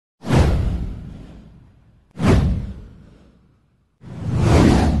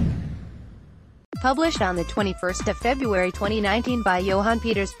published on the 21st of February 2019 by Johan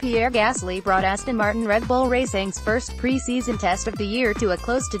Peeters Pierre Gasly, brought Aston Martin Red Bull Racing's first pre-season test of the year to a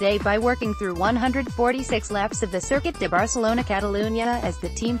close today by working through 146 laps of the Circuit de Barcelona-Catalunya as the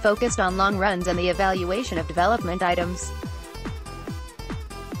team focused on long runs and the evaluation of development items.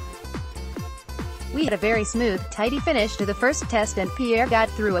 "We had a very smooth, tidy finish to the first test and Pierre got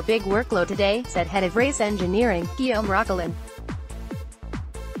through a big workload today," said head of race engineering, Guillaume Rocquelin.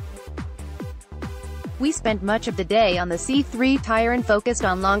 "We spent much of the day on the C3 tyre and focused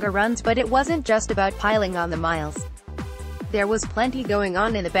on longer runs, but it wasn't just about piling on the miles. There was plenty going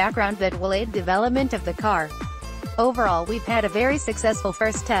on in the background that will aid development of the car. Overall, we've had a very successful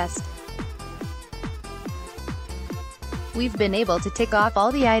first test. We've been able to tick off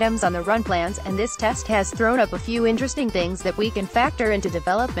all the items on the run plans, and this test has thrown up a few interesting things that we can factor into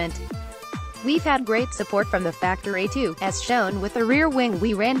development. We've had great support from the factory too, as shown with the rear wing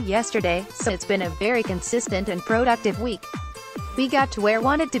we ran yesterday, so it's been a very consistent and productive week. We got to where we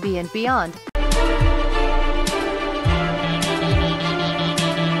wanted to be and beyond."